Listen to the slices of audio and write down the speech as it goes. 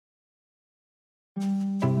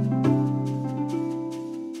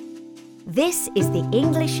This is the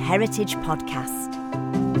English Heritage Podcast.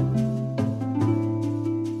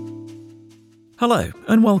 Hello,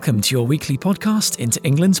 and welcome to your weekly podcast into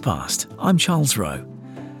England's past. I'm Charles Rowe.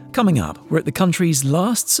 Coming up, we're at the country's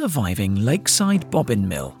last surviving lakeside bobbin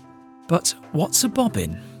mill. But what's a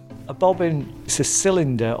bobbin? A bobbin is a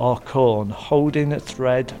cylinder or cone holding a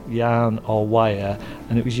thread, yarn or wire,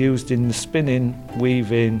 and it was used in the spinning,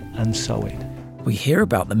 weaving and sewing. We hear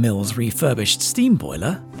about the mill's refurbished steam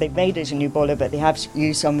boiler. They've made it a new boiler, but they have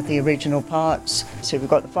used some of the original parts. So we've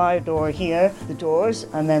got the fire door here, the doors,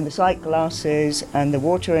 and then the sight glasses and the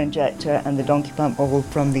water injector and the donkey pump all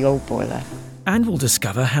from the old boiler. And we'll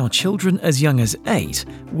discover how children as young as 8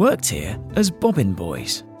 worked here as bobbin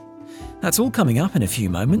boys. That's all coming up in a few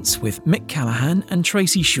moments with Mick Callaghan and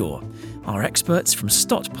Tracy Shaw, our experts from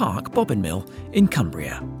Stott Park Bobbin Mill in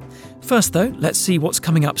Cumbria. First though, let's see what's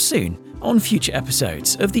coming up soon on future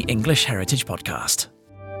episodes of the English Heritage Podcast.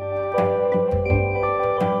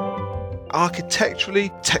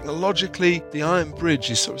 Architecturally, technologically, the Iron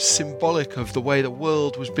Bridge is sort of symbolic of the way the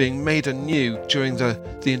world was being made anew during the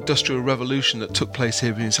Industrial Revolution that took place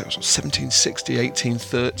here in 1760,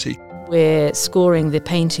 1830. We're scoring the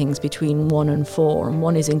paintings between 1 and 4, and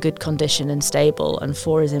 1 is in good condition and stable, and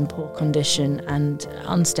 4 is in poor condition and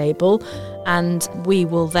unstable. And we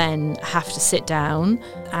will then have to sit down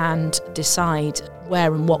and decide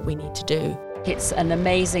where and what we need to do. It's an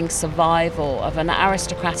amazing survival of an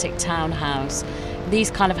aristocratic townhouse.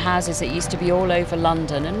 These kind of houses that used to be all over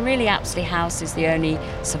London, and really Apsley House is the only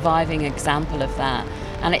surviving example of that.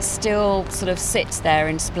 And it still sort of sits there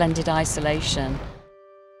in splendid isolation.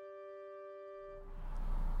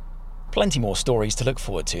 Plenty more stories to look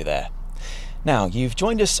forward to there. Now, you've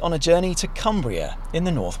joined us on a journey to Cumbria in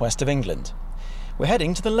the northwest of England. We're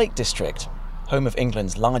heading to the Lake District, home of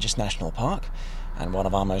England's largest national park and one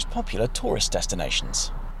of our most popular tourist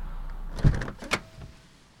destinations.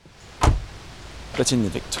 But in the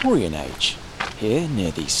Victorian age, here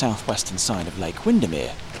near the southwestern side of Lake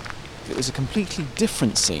Windermere, it was a completely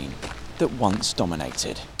different scene that once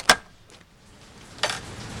dominated.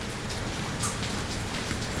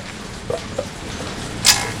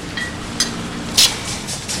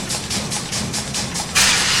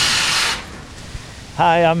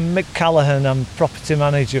 Hi, I'm Mick Callaghan. I'm property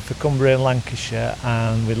manager for Cumbria and Lancashire,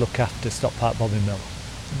 and we look after Stott Park Bobbin Mill.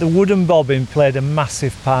 The wooden bobbin played a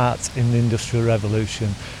massive part in the Industrial Revolution.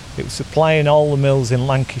 It was supplying all the mills in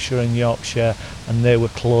Lancashire and Yorkshire, and they were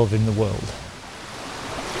clothing the world.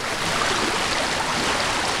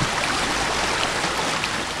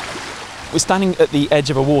 We're standing at the edge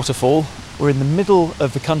of a waterfall. We're in the middle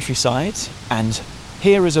of the countryside, and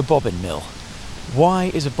here is a bobbin mill. Why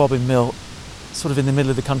is a bobbin mill sort of in the middle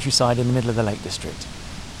of the countryside, in the middle of the Lake District?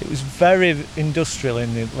 It was very industrial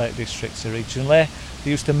in the Lake Districts originally.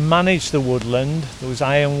 They used to manage the woodland. There was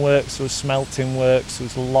ironworks, there was smelting works, there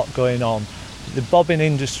was a lot going on. The bobbin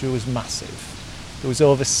industry was massive. There was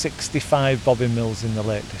over 65 bobbin mills in the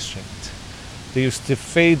Lake District. They used to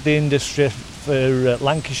feed the industry for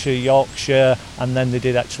Lancashire, Yorkshire, and then they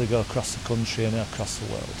did actually go across the country and across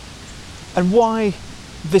the world. And why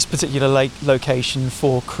this particular lake location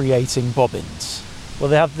for creating bobbins? Well,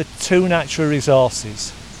 they have the 2 natural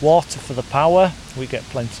resources. Water for the power, we get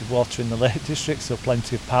plenty of water in the Lake District, so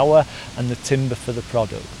plenty of power, and the timber for the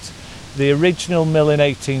product. The original mill in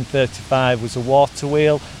 1835 was a water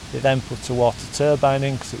wheel. They then put a water turbine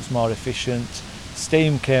in because it was more efficient.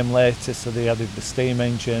 Steam came later, so they added the steam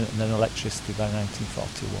engine, and then electricity by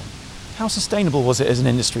 1941. How sustainable was it as an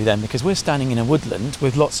industry then? Because we're standing in a woodland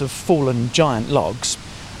with lots of fallen giant logs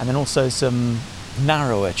and then also some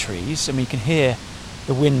narrower trees, and we can hear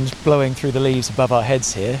the wind blowing through the leaves above our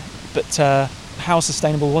heads here. But how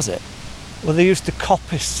sustainable was it? Well, they used to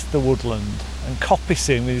coppice the woodland, and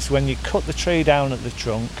coppicing is when you cut the tree down at the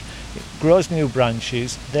trunk, it grows new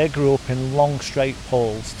branches, they grow up in long straight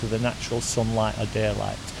poles to the natural sunlight or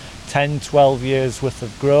daylight. 10, 12 years worth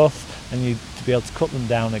of growth, and you to be able to cut them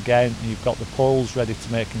down again, and you've got the poles ready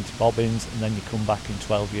to make into bobbins, and then you come back in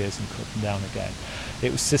 12 years and cut them down again.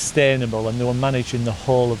 It was sustainable, and they were managing the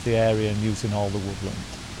whole of the area and using all the woodland.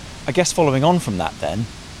 I guess following on from that then,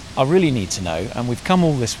 I really need to know, and we've come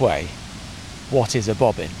all this way, what is a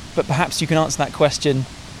bobbin? But perhaps you can answer that question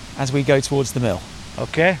as we go towards the mill.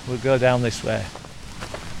 Okay, we'll go down this way.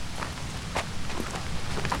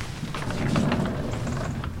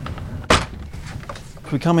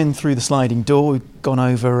 We come in through the sliding door. We've gone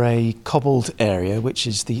over a cobbled area, which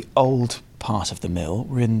is the old part of the mill.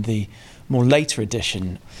 We're in the more later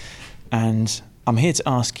edition, and I'm here to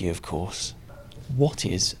ask you, of course, what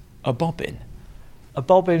is a bobbin? A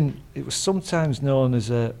bobbin, it was sometimes known as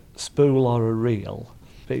a spool or a reel.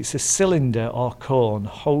 but it's a cylinder or cone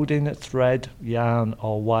holding a thread, yarn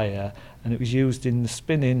or wire, and it was used in the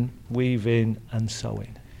spinning, weaving and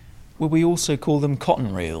sewing. Will we also call them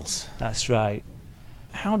cotton reels? That's right.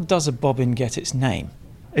 How does a bobbin get its name?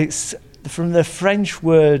 It's from the French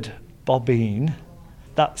word bobbin.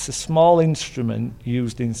 That's a small instrument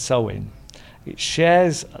used in sewing. It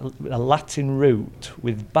shares a Latin root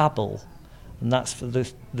with babble, and that's for the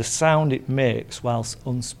sound it makes whilst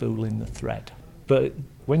unspooling the thread. But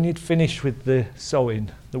when you'd finish with the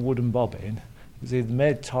sewing, the wooden bobbin, it was either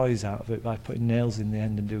made toys out of it by putting nails in the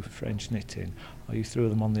end and doing French knitting, or you threw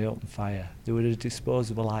them on the open fire. They were a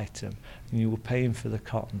disposable item, and you were paying for the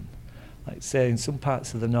cotton. Like say, in some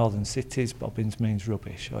parts of the northern cities, bobbins means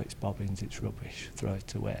rubbish, or it's bobbins, it's rubbish, throw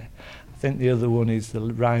it away. I think the other one is the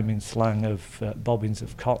rhyming slang of bobbins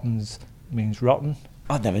of cottons means rotten.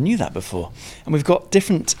 I never knew that before. And we've got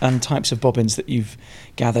different types of bobbins that you've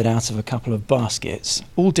gathered out of a couple of baskets,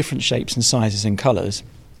 all different shapes and sizes and colours.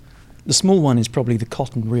 The small one is probably the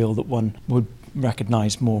cotton reel that one would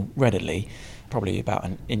recognise more readily, probably about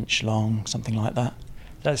an inch long, something like that.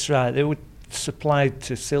 That's right. They were supplied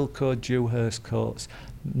to Silco, Dewhurst coats.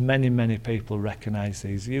 Many people recognise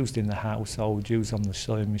these. Used in the household, used on the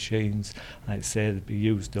sewing machines. I'd say they'd be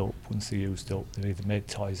used up. Once they're used up, they either made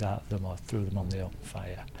toys out of them or threw them on the open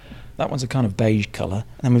fire. That one's a kind of beige colour.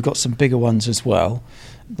 And then we've got some bigger ones as well.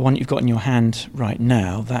 The one you've got in your hand right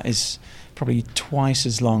now, that is probably twice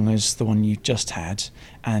as long as the one you just had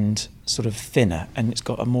and sort of thinner, and it's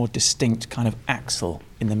got a more distinct kind of axle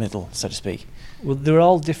in the middle, so to speak. Well, they're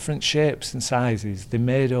all different shapes and sizes. They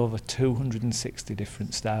made over 260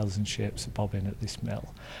 different styles and shapes of bobbin at this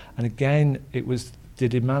mill. And again, it was the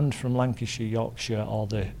demand from Lancashire, Yorkshire, or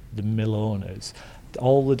the mill owners.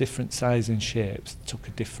 All the different sizes and shapes took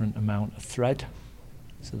a different amount of thread.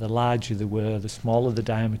 So the larger they were, the smaller the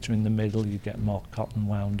diameter in the middle, you get more cotton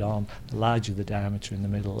wound on. The larger the diameter in the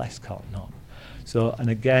middle, less cotton on. So, and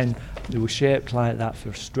again, they were shaped like that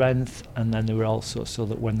for strength, and then they were also so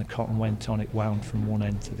that when the cotton went on, it wound from one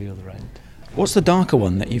end to the other end. What's the darker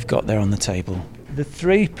one that you've got there on the table? The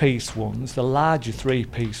three-piece ones, the larger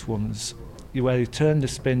three-piece ones, where you turn the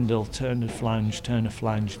spindle, turn a flange,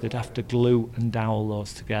 they'd have to glue and dowel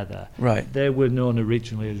those together. Right. They were known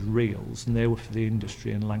originally as reels, and they were for the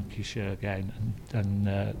industry in Lancashire again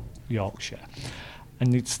and Yorkshire.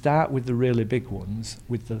 And you'd start with the really big ones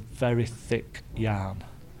with the very thick yarn.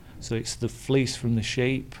 So it's the fleece from the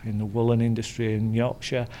sheep in the woolen industry in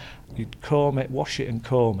Yorkshire. You'd comb it, wash it and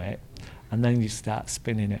comb it, and then you start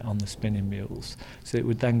spinning it on the spinning mules. So it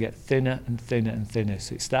would then get thinner and thinner and thinner.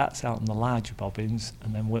 So it starts out on the larger bobbins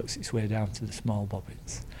and then works its way down to the small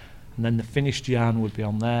bobbins. And then the finished yarn would be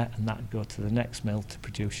on there, and that would go to the next mill to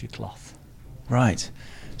produce your cloth. Right.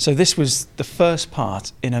 So this was the first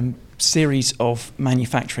part in a series of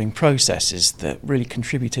manufacturing processes that really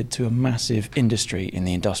contributed to a massive industry in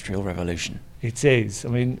the Industrial Revolution. It is. I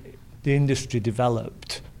mean, the industry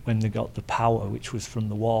developed when they got the power, which was from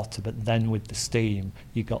the water, but then with the steam,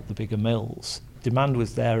 you got the bigger mills. Demand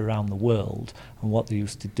was there around the world, and what they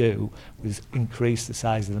used to do was increase the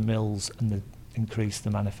size of the mills and increase the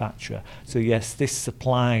manufacture. So yes, this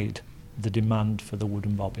supplied the demand for the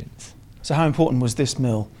wooden bobbins. So how important was this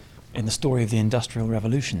mill in the story of the Industrial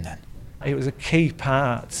Revolution then? It was a key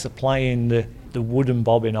part, supplying the wooden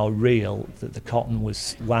bobbin or reel that the cotton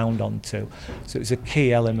was wound onto. So it was a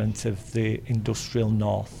key element of the industrial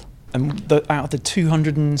north. And out of the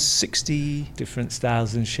 260 different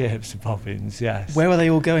styles and shapes of bobbins, yes. Where were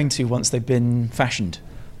they all going to once they'd been fashioned?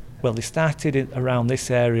 Well, they started around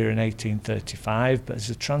this area in 1835, but as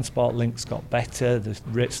the transport links got better, the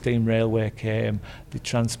steam railway came, they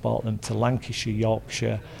transport them to Lancashire,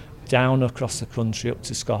 Yorkshire, down across the country up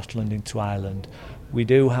to Scotland into Ireland. We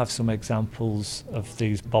do have some examples of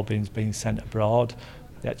these bobbins being sent abroad.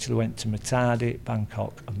 They actually went to Matadi,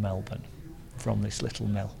 Bangkok and Melbourne from this little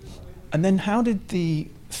mill. And then how did the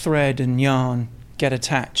thread and yarn get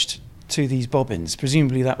attached to these bobbins?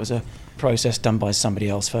 Presumably that was a process done by somebody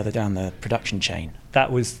else further down the production chain.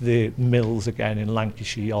 That was the mills again in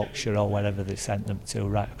Lancashire, Yorkshire or wherever they sent them to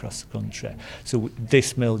right across the country. So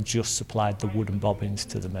this mill just supplied the wooden bobbins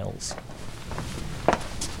to the mills.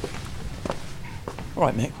 All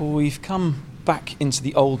right, Mick, well we've come back into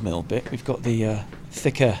the old mill bit. We've got the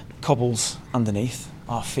thicker cobbles underneath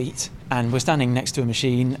our feet and we're standing next to a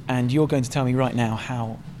machine and you're going to tell me right now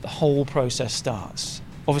how the whole process starts.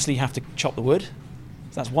 Obviously you have to chop the wood.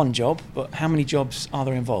 So that's one job, but how many jobs are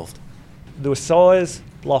there involved? There were sawyers,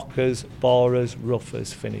 blockers, borers,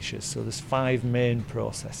 roughers, finishers. So there's 5 main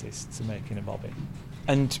processes to making a bobbin.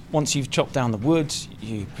 And once you've chopped down the wood,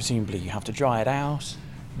 presumably you have to dry it out?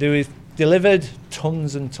 There is delivered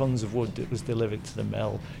tons and tons of wood that was delivered to the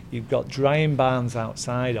mill. You've got drying barns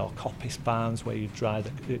outside, or coppice barns, where you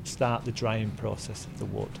start the drying process of the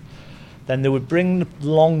wood. Then they would bring the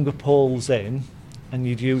longer poles in, and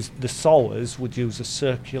the sawers would use a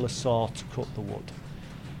circular saw to cut the wood.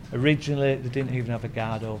 Originally, they didn't even have a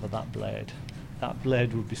guard over that blade. That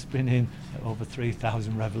blade would be spinning at over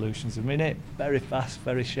 3,000 revolutions a minute, very fast,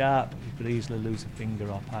 very sharp. You could easily lose a finger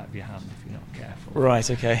or part of your hand if you're not careful. Right,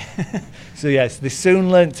 okay. So yes, they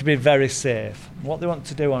soon learnt to be very safe. What they want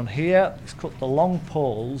to do on here is cut the long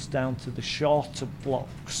poles down to the shorter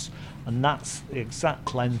blocks, and that's the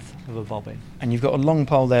exact length of a bobbin. And you've got a long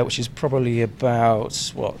pole there, which is probably about,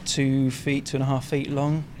 2.5 feet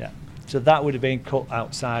long? Yeah. So that would have been cut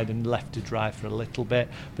outside and left to dry for a little bit,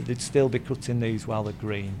 but they'd still be cutting these while they're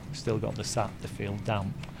green. Still got the sap to feel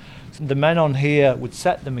damp. So the men on here would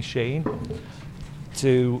set the machine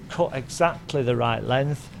to cut exactly the right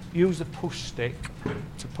length, use a push stick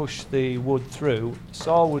to push the wood through,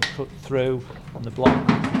 saw would cut through, and the block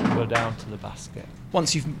would go down to the basket.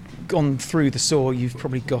 Once you've gone through the saw, you've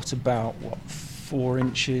probably got about, 4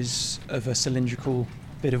 inches of a cylindrical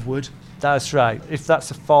bit of wood? That's right. If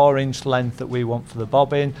that's a 4-inch length that we want for the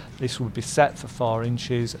bobbin, this would be set for 4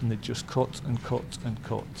 inches, and they'd just cut and cut and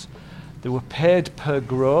cut. They were paid per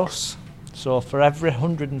gross, so for every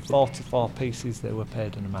 144 pieces they were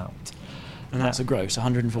paid an amount. And that's a gross,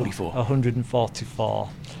 144? 144.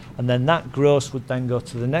 And then that gross would then go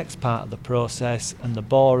to the next part of the process, and the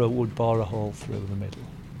borer would bore a hole through the middle.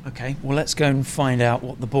 Okay, well let's go and find out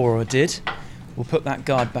what the borer did. We'll put that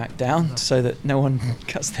guard back down so that no one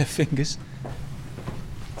cuts their fingers.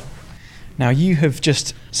 Now you have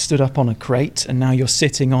just stood up on a crate, and now you're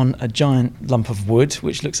sitting on a giant lump of wood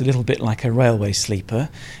which looks a little bit like a railway sleeper,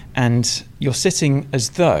 and you're sitting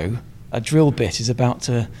as though a drill bit is about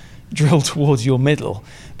to drill towards your middle,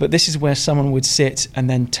 but this is where someone would sit and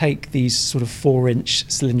then take these sort of 4-inch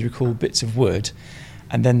cylindrical bits of wood,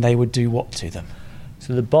 and then they would do what to them?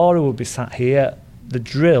 So the borer would be sat here. The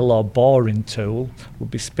drill or boring tool would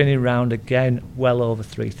be spinning round again well over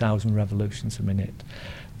 3,000 revolutions a minute.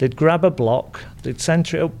 They'd grab a block, they'd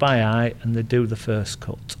centre it up by eye, and they'd do the first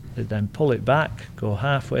cut. They'd then pull it back, go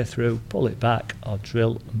halfway through, pull it back, or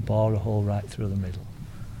drill and bore a hole right through the middle.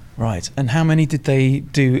 Right, and how many did they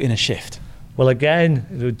do in a shift? Well, again,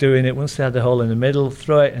 they were doing it once they had the hole in the middle,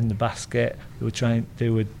 throw it in the basket. They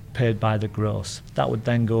were paid by the gross. That would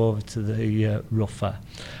then go over to the rougher.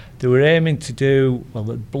 They were aiming to do,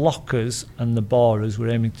 the blockers and the borers were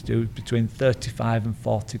aiming to do between 35 and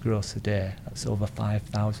 40 gross a day. That's over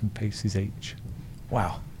 5,000 pieces each.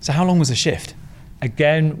 Wow. So how long was the shift?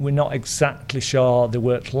 Again, we're not exactly sure. They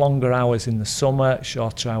worked longer hours in the summer,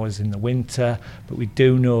 shorter hours in the winter, but we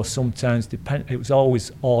do know sometimes, it was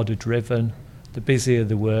always order driven. The busier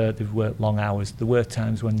they worked long hours. There were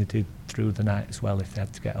times when they did through the night as well if they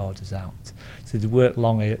had to get orders out. So they worked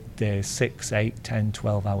longer days, 6, 8, 10,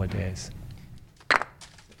 12-hour days.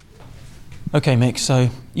 Okay, Mick, so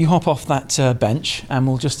you hop off that bench, and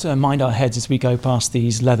we'll just mind our heads as we go past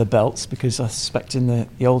these leather belts, because I suspect in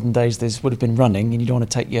the olden days this would have been running and you don't want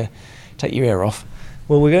to take your ear off.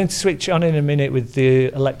 Well, we're going to switch on in a minute with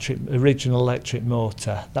the original electric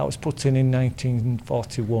motor. That was put in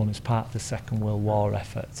 1941 as part of the Second World War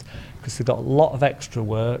effort, because they got a lot of extra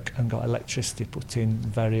work and got electricity put in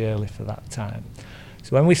very early for that time.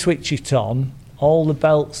 So when we switch it on, all the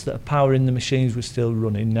belts that are powering the machines were still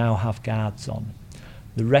running now have guards on.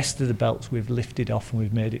 The rest of the belts we've lifted off and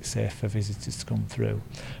we've made it safe for visitors to come through.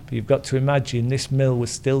 But you've got to imagine this mill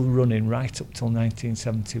was still running right up till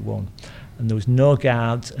 1971. And there was no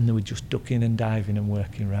guards, and they were just ducking and diving and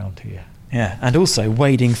working around here. Yeah, and also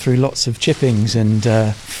wading through lots of chippings and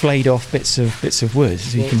flayed off bits of wood,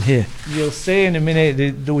 as you can hear. You'll see in a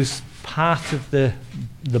minute there was part of the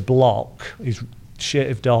block is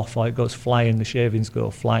shaved off, or it goes flying. The shavings go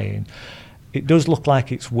flying. It does look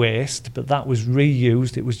like it's waste, but that was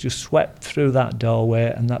reused. It was just swept through that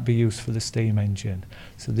doorway, and that'd be used for the steam engine.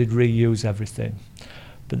 So they'd reuse everything.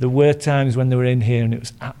 But there were times when they were in here and it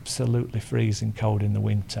was absolutely freezing cold in the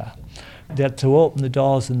winter. They had to open the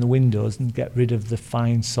doors and the windows and get rid of the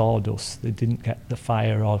fine sawdust. They didn't get the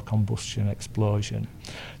fire or combustion explosion.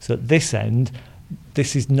 So at this end,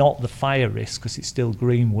 this is not the fire risk because it's still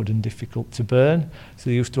green wood and difficult to burn. So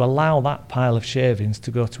they used to allow that pile of shavings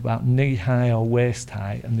to go to about knee-high or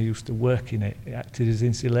waist-high, and they used to work in it. It acted as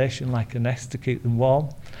insulation, like a nest, to keep them warm.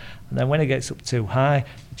 And then when it gets up too high,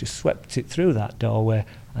 it just swept it through that doorway,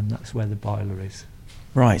 and that's where the boiler is.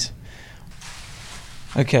 Right.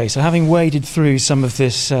 Okay, so having waded through some of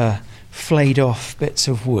this flayed off bits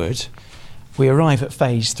of wood, we arrive at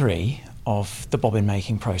phase 3. of the bobbin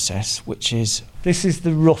making process, which is... This is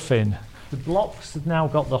the roughing. The blocks have now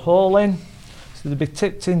got the hole in, so they'll be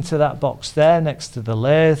tipped into that box there next to the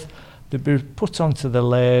lathe. They'll be put onto the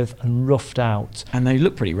lathe and roughed out. And they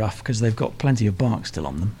look pretty rough because they've got plenty of bark still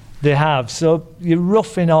on them. They have, so you're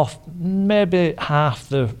roughing off maybe half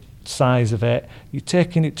the size of it. You're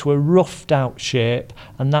taking it to a roughed out shape,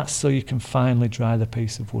 and that's so you can finally dry the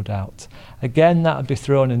piece of wood out. Again, that would be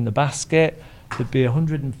thrown in the basket. There'd be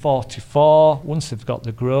 144 once they've got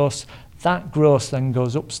the gross. That gross then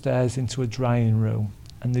goes upstairs into a drying room,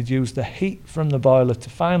 and they'd use the heat from the boiler to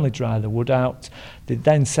finally dry the wood out. They'd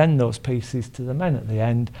then send those pieces to the men at the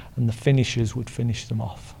end, and the finishers would finish them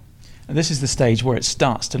off. And this is the stage where it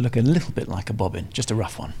starts to look a little bit like a bobbin, just a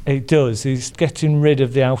rough one. It does. He's getting rid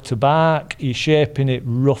of the outer bark, he's shaping it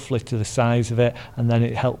roughly to the size of it, and then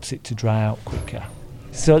it helps it to dry out quicker.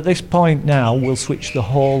 So at this point now, we'll switch the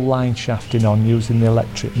whole line shafting on using the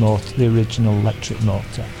electric motor, the original electric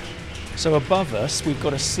motor. So above us, we've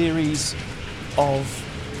got a series of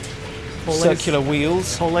Pulleys. circular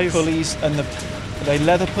wheels, pulleys, and are they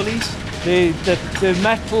leather pulleys? The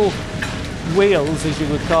metal wheels, as you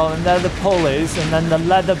would call them, they're the pulleys, and then the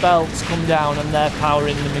leather belts come down and they're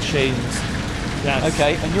powering the machines. Yes.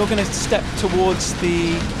 Okay, and you're going to step towards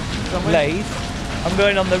the lathe. I'm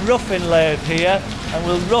going on the roughing lathe here, and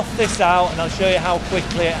we'll rough this out, and I'll show you how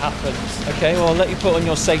quickly it happens. Okay, well, I'll let you put on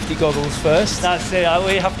your safety goggles first. That's it.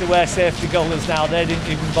 We have to wear safety goggles now. They didn't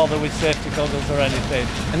even bother with safety goggles or anything.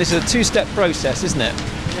 And this is a two-step process, isn't it?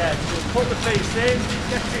 Yeah, so we'll put the piece in,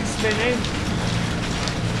 get it spinning.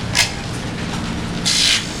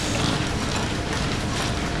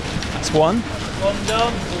 That's one. One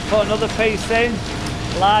done. We'll put another piece in,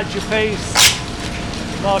 larger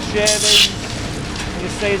piece, more shavings. You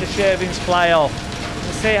see the shavings fly off.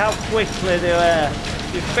 You see how quickly they were.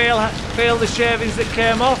 You feel the shavings that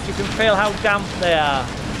came off. You can feel how damp they are.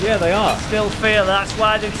 Yeah, they are. Still feel. That's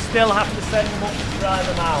why they still have to send them up to dry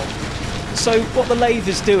them out. So what the lathe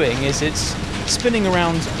is doing is it's spinning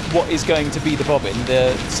around what is going to be the bobbin,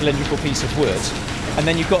 the cylindrical piece of wood, and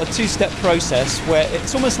then you've got a two-step process where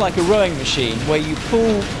it's almost like a rowing machine where you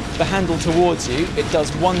pull the handle towards you, it does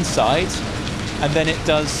one side, and then it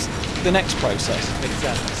does the next process.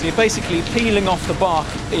 Exactly. So you're basically peeling off the bark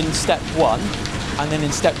in step one, and then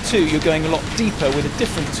in step two you're going a lot deeper with a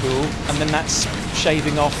different tool, and then that's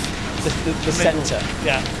shaving off the centre.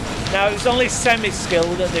 Yeah. Now it's only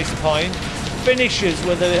semi-skilled at this point. Finishers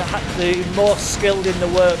were the most skilled in the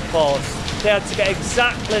workforce. They had to get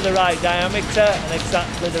exactly the right diameter and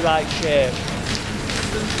exactly the right shape.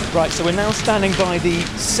 Right, so we're now standing by the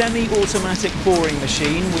semi-automatic boring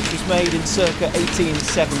machine, which was made in circa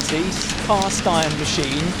 1870s, cast iron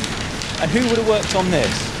machine. And who would have worked on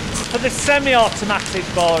this? For the semi-automatic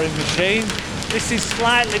boring machine, this is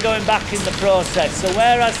slightly going back in the process. So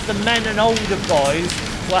whereas the men and older boys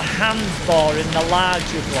were hand boring the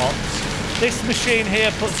larger blocks, this machine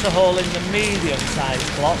here puts a hole in the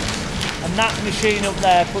medium-sized blocks, and that machine up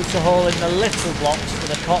there puts a hole in the little blocks for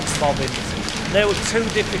the cotton bobbins. They were too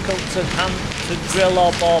difficult to drill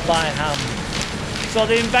or bore by hand. So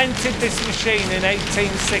they invented this machine in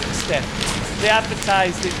 1860. They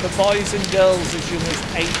advertised it for boys and girls as young as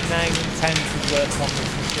 8, 9 and 10 could work on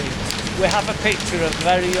this machine. We have a picture of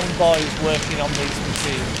very young boys working on these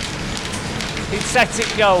machines. He'd set it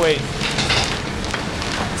going.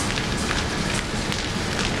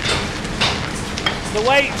 The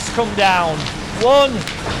weights come down. 1,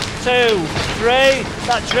 2, 3,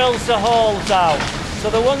 that drills the holes out. So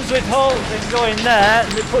the ones with holes in go in there,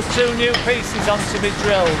 and they put 2 new pieces on to be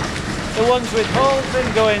drilled. The ones with holes in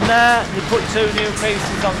go in there, and they put 2 new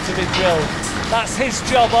pieces on to be drilled. That's his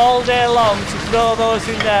job all day long, to throw those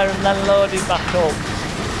in there and then load it back up.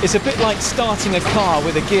 It's a bit like starting a car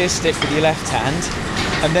with a gear stick with your left hand,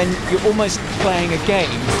 and then you're almost playing a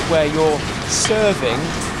game where you're serving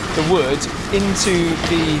the wood into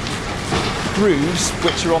the grooves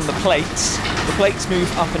which are on the plates. The plates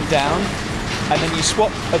move up and down, and then you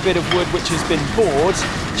swap a bit of wood which has been bored,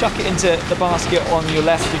 chuck it into the basket on your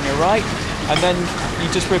left and your right, and then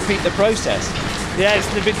you just repeat the process. Yes,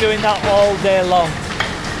 they've been doing that all day long.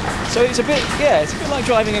 So it's a bit like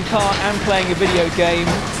driving a car and playing a video game,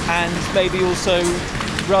 and maybe also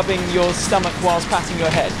rubbing your stomach whilst patting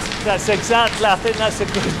your head. That's exactly, I think that's a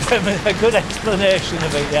good explanation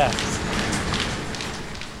of it, yes.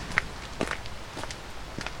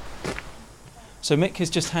 So Mick has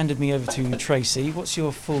just handed me over to Tracy. What's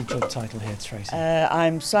your full job title here, Tracy?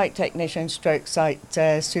 I'm site technician stroke site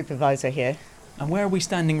supervisor here. And where are we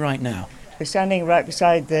standing right now? We're standing right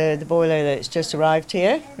beside the boiler that's just arrived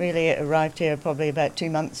here. Really, it arrived here probably about 2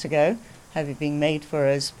 months ago. having been made for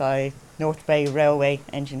us by North Bay Railway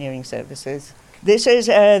Engineering Services. This is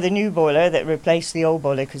the new boiler that replaced the old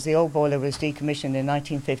boiler, because the old boiler was decommissioned in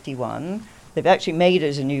 1951. They've actually made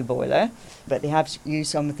us a new boiler, but they have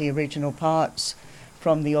used some of the original parts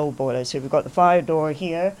from the old boiler. So we've got the fire door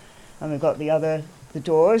here, and we've got the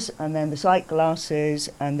doors, and then the sight glasses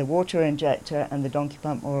and the water injector and the donkey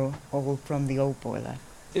pump are all from the old boiler.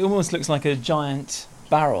 It almost looks like a giant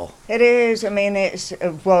barrel. It is. I mean, it's,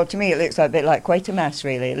 well, to me it looks like a bit like Quatermass,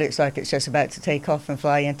 really. It looks like it's just about to take off and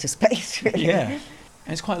fly into space, really. Yeah. And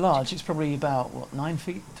it's quite large. It's probably about, 9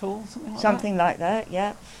 feet tall, something like that? Something like that,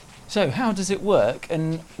 yeah. So how does it work,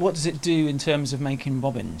 and what does it do in terms of making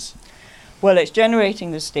bobbins? Well, it's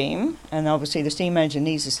generating the steam, and obviously the steam engine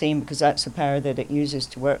needs the steam because that's the power that it uses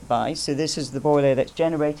to work by. So this is the boiler that's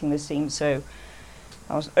generating the steam. So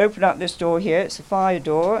I'll open up this door here. It's a fire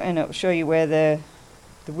door, and it'll show you where the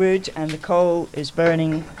wood and the coal is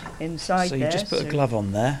burning inside So there. you just put a glove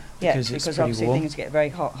on there, Yeah, because it's because pretty obviously warm. things get very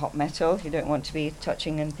hot metal. You don't want to be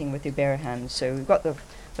touching anything with your bare hands. So we've got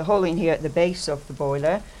the hole in here at the base of the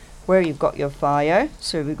boiler where you've got your fire.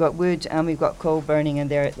 So we've got wood and we've got coal burning in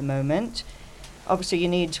there at the moment. Obviously you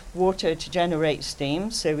need water to generate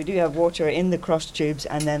steam. So we do have water in the cross tubes,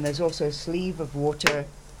 and then there's also a sleeve of water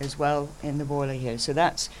as well in the boiler here. So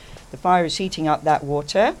that's, the fire is heating up that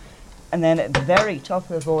water. And then at the very top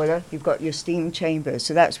of the boiler, you've got your steam chamber.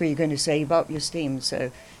 So that's where you're going to save up your steam.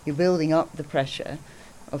 So you're building up the pressure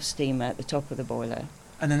of steam at the top of the boiler.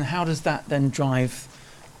 And then how does that then drive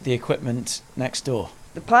the equipment next door?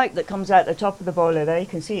 The pipe that comes out the top of the boiler there, you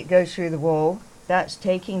can see it goes through the wall. That's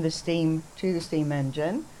taking the steam to the steam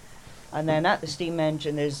engine. And then at the steam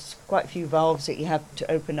engine, there's quite a few valves that you have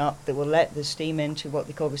to open up that will let the steam into what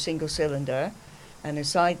they call the single cylinder. And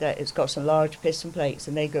inside that, it's got some large piston plates,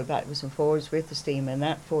 and they go backwards and forwards with the steam, and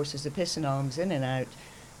that forces the piston arms in and out,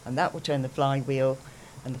 and that will turn the flywheel,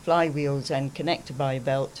 and the flywheel is then connected by a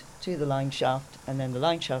belt to the line shaft, and then the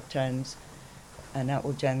line shaft turns, and that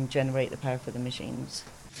will generate the power for the machines.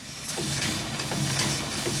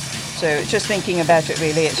 So it's just thinking about it,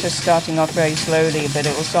 really. It's just starting off very slowly, but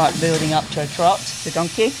it will start building up to a trot, the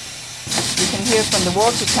donkey. You can hear from the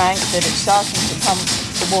water tank that it's starting to pump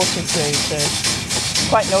the water through, so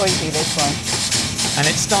quite noisy, this one. And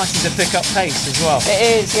it's starting to pick up pace as well.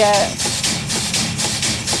 It is, yeah.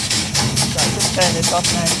 So I'll just turn this off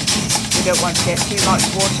now. You don't want to get too much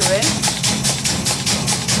water in.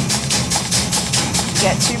 If you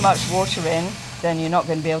get too much water in, then you're not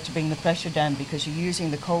going to be able to bring the pressure down, because you're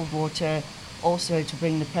using the cold water also to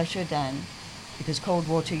bring the pressure down. Because cold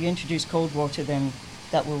water, you introduce cold water, then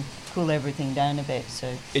that will cool everything down a bit.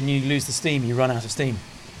 So. And you lose the steam, you run out of steam.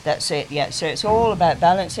 That's it, yeah. So it's all about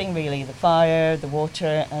balancing, really, the fire, the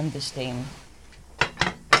water, and the steam.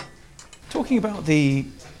 Talking about the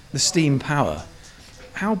steam power,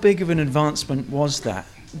 how big of an advancement was that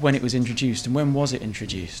when it was introduced, and when was it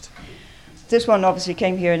introduced? This one obviously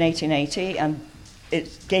came here in 1880, and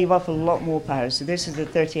it gave off a lot more power. So this is a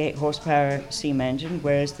 38 horsepower steam engine,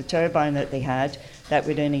 whereas the turbine that they had, that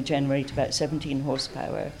would only generate about 17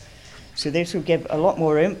 horsepower. So this would give a lot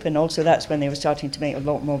more oomph, and also that's when they were starting to make a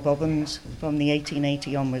lot more bobbins from the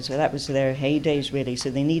 1880 onwards. So that was their heydays, really,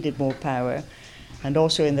 so they needed more power. And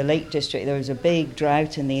also in the Lake District, there was a big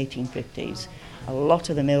drought in the 1850s. A lot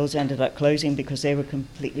of the mills ended up closing because they were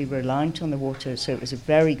completely reliant on the water, so it was a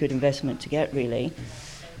very good investment to get, really.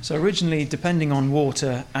 So originally depending on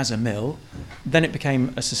water as a mill, then it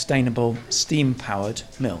became a sustainable steam-powered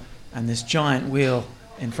mill. And this giant wheel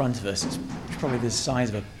in front of us, it's probably the size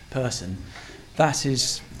of a person, that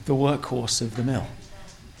is the workhorse of the mill.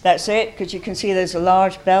 That's it, because you can see there's a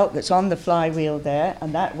large belt that's on the flywheel there,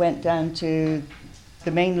 and that went down to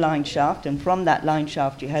the main line shaft, and from that line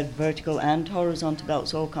shaft you had vertical and horizontal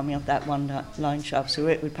belts all coming off that one line shaft, so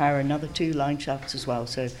it would power another 2 line shafts as well.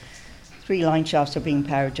 So 3 line shafts are being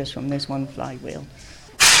powered just from this one flywheel.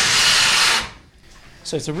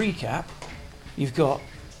 So to recap, you've got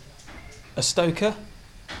a stoker,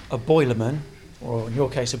 a boilerman, or in your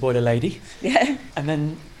case a boiler lady, Yeah. and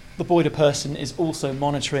then the boiler person is also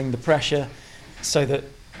monitoring the pressure so that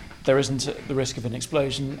there isn't the risk of an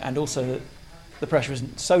explosion, and also that the pressure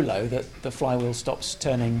isn't so low that the flywheel stops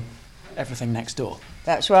turning everything next door.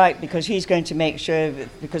 That's right, because he's going to make sure that,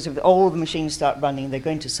 because if all the machines start running, they're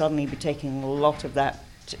going to suddenly be taking a lot of that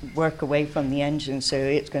work away from the engine, so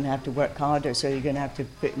it's going to have to work harder, so you're going to have to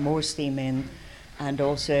put more steam in and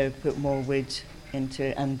also put more wood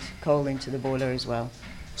into and coal into the boiler as well.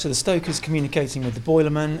 So the stoker's communicating with the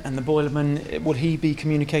boilerman, and the boilerman, will he be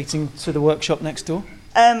communicating to the workshop next door?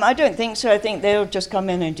 I don't think so. I think they'll just come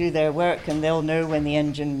in and do their work, and they'll know when the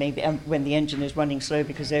engine when the engine is running slow,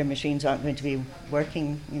 because their machines aren't going to be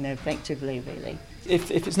working, effectively, really.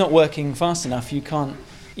 If it's not working fast enough, you can't,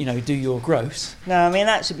 do your gross. No, I mean,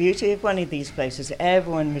 that's the beauty of one of these places.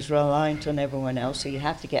 Everyone is reliant on everyone else, so you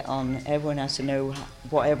have to get on. Everyone has to know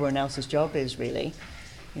what everyone else's job is, really,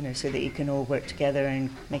 so that you can all work together and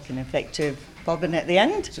make an effective bobbin at the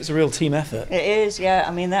end. So it's a real team effort. It is, yeah.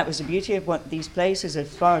 I mean, that was the beauty of these places,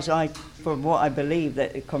 as far as from what I believe,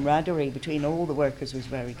 that the camaraderie between all the workers was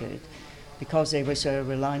very good, because they were so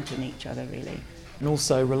reliant on each other, really. And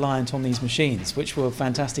also reliant on these machines, which were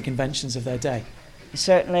fantastic inventions of their day.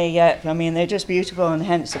 Certainly, yeah. I mean, they're just beautiful, and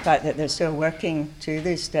hence the fact that they're still working to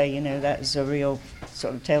this day, that is a real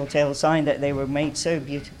sort of telltale sign that they were made so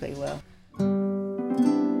beautifully well.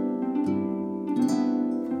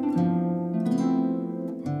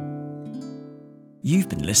 You've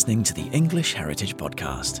been listening to the English Heritage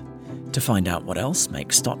Podcast. To find out what else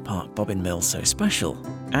makes Stott Park Bobbin Mill so special,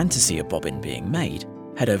 and to see a bobbin being made,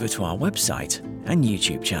 head over to our website and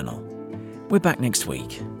YouTube channel. We're back next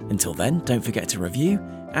week. Until then, don't forget to review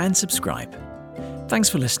and subscribe. Thanks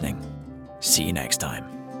for listening. See you next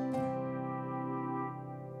time.